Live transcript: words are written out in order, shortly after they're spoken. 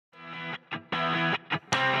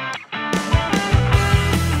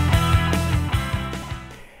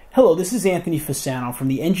Hello, this is Anthony Fasano from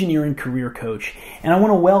the Engineering Career Coach, and I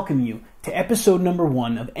want to welcome you to episode number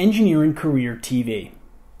 1 of Engineering Career TV.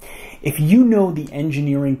 If you know the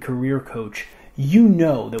Engineering Career Coach, you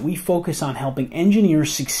know that we focus on helping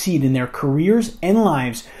engineers succeed in their careers and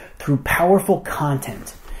lives through powerful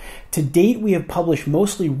content. To date, we have published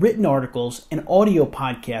mostly written articles and audio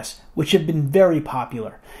podcasts, which have been very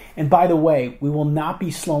popular. And by the way, we will not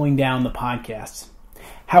be slowing down the podcasts.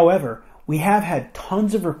 However, we have had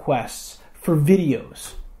tons of requests for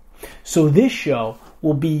videos. So this show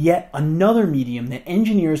will be yet another medium that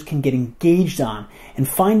engineers can get engaged on and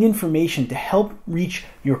find information to help reach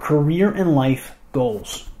your career and life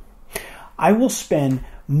goals. I will spend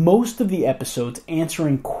most of the episodes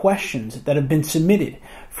answering questions that have been submitted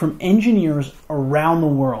from engineers around the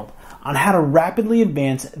world on how to rapidly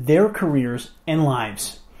advance their careers and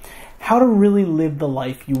lives. How to really live the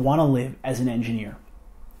life you want to live as an engineer.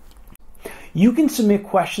 You can submit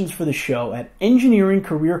questions for the show at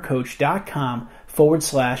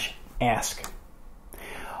engineeringcareercoach.com/ask.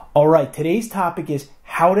 All right, today's topic is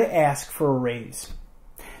how to ask for a raise.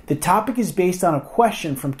 The topic is based on a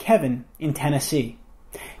question from Kevin in Tennessee.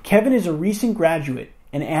 Kevin is a recent graduate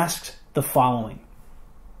and asks the following.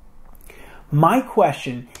 My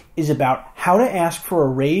question is about how to ask for a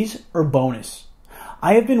raise or bonus.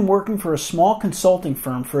 I have been working for a small consulting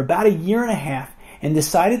firm for about a year and a half and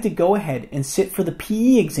decided to go ahead and sit for the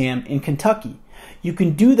PE exam in Kentucky. You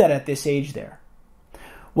can do that at this age there.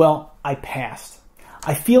 Well, I passed.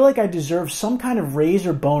 I feel like I deserve some kind of raise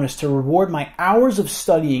or bonus to reward my hours of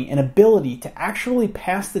studying and ability to actually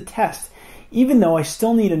pass the test, even though I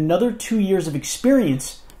still need another 2 years of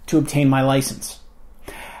experience to obtain my license.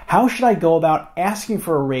 How should I go about asking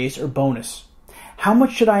for a raise or bonus? How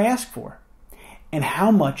much should I ask for? And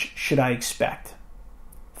how much should I expect?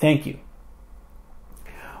 Thank you.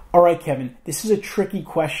 All right, Kevin, this is a tricky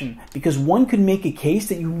question because one could make a case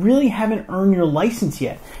that you really haven't earned your license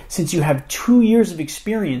yet since you have 2 years of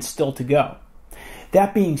experience still to go.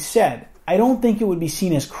 That being said, I don't think it would be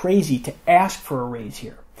seen as crazy to ask for a raise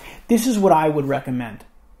here. This is what I would recommend.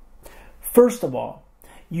 First of all,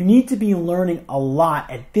 you need to be learning a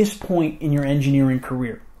lot at this point in your engineering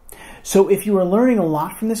career. So if you are learning a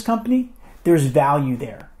lot from this company, there's value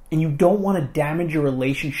there, and you don't want to damage your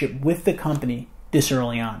relationship with the company this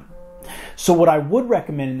early on. So what I would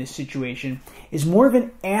recommend in this situation is more of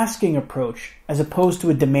an asking approach as opposed to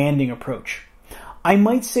a demanding approach. I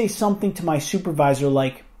might say something to my supervisor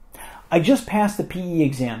like, I just passed the PE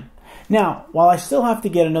exam. Now, while I still have to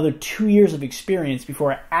get another 2 years of experience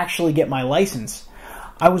before I actually get my license,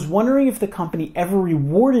 I was wondering if the company ever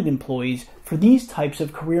rewarded employees for these types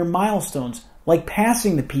of career milestones, like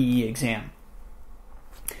passing the PE exam.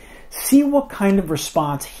 See what kind of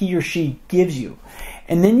response he or she gives you,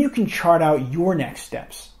 and then you can chart out your next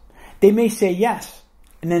steps. They may say yes,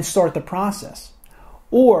 and then start the process.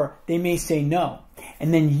 Or they may say no,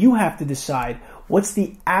 and then you have to decide what's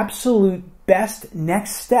the absolute best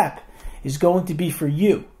next step is going to be for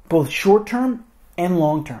you, both short-term and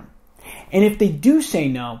long-term. And if they do say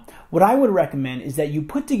no, what I would recommend is that you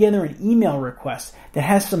put together an email request that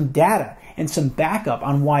has some data and some backup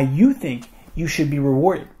on why you think you should be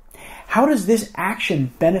rewarded. How does this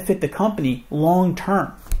action benefit the company long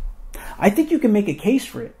term? I think you can make a case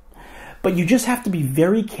for it, but you just have to be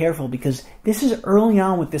very careful because this is early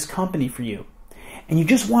on with this company for you. And you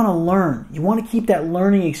just want to learn. You want to keep that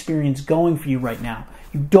learning experience going for you right now.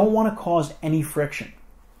 You don't want to cause any friction.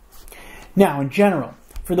 Now, in general,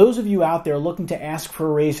 for those of you out there looking to ask for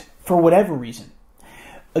a raise for whatever reason,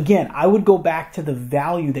 again, I would go back to the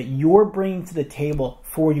value that you're bringing to the table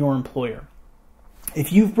for your employer.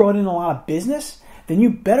 If you've brought in a lot of business, then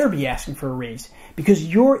you better be asking for a raise because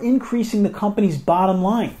you're increasing the company's bottom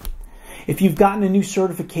line. If you've gotten a new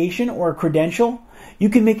certification or a credential, you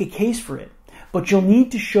can make a case for it, but you'll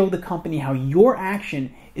need to show the company how your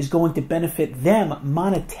action is going to benefit them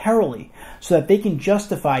monetarily so that they can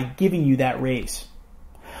justify giving you that raise.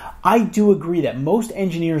 I do agree that most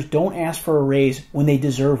engineers don't ask for a raise when they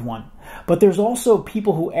deserve one. But there's also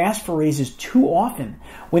people who ask for raises too often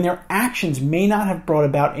when their actions may not have brought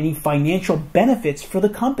about any financial benefits for the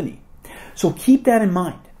company. So keep that in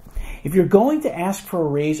mind. If you're going to ask for a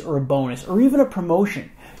raise or a bonus or even a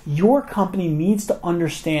promotion, your company needs to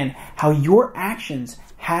understand how your actions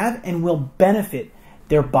have and will benefit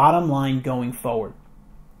their bottom line going forward.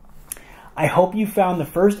 I hope you found the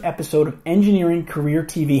first episode of Engineering Career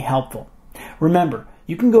TV helpful. Remember,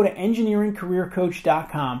 you can go to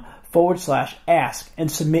engineeringcareercoach.com/ask and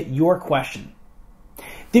submit your question.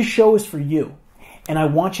 This show is for you, and I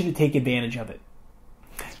want you to take advantage of it.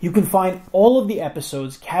 You can find all of the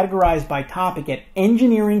episodes categorized by topic at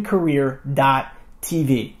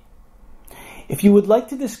engineeringcareer.tv. If you would like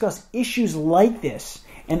to discuss issues like this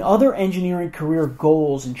and other engineering career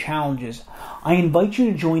goals and challenges, I invite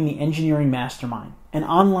you to join the Engineering Mastermind, an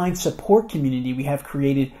online support community we have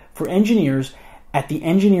created for engineers at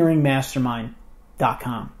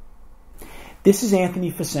theengineeringmastermind.com. This is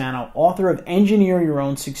Anthony Fasano, author of Engineer Your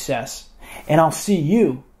Own Success, and I'll see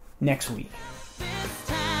you next week.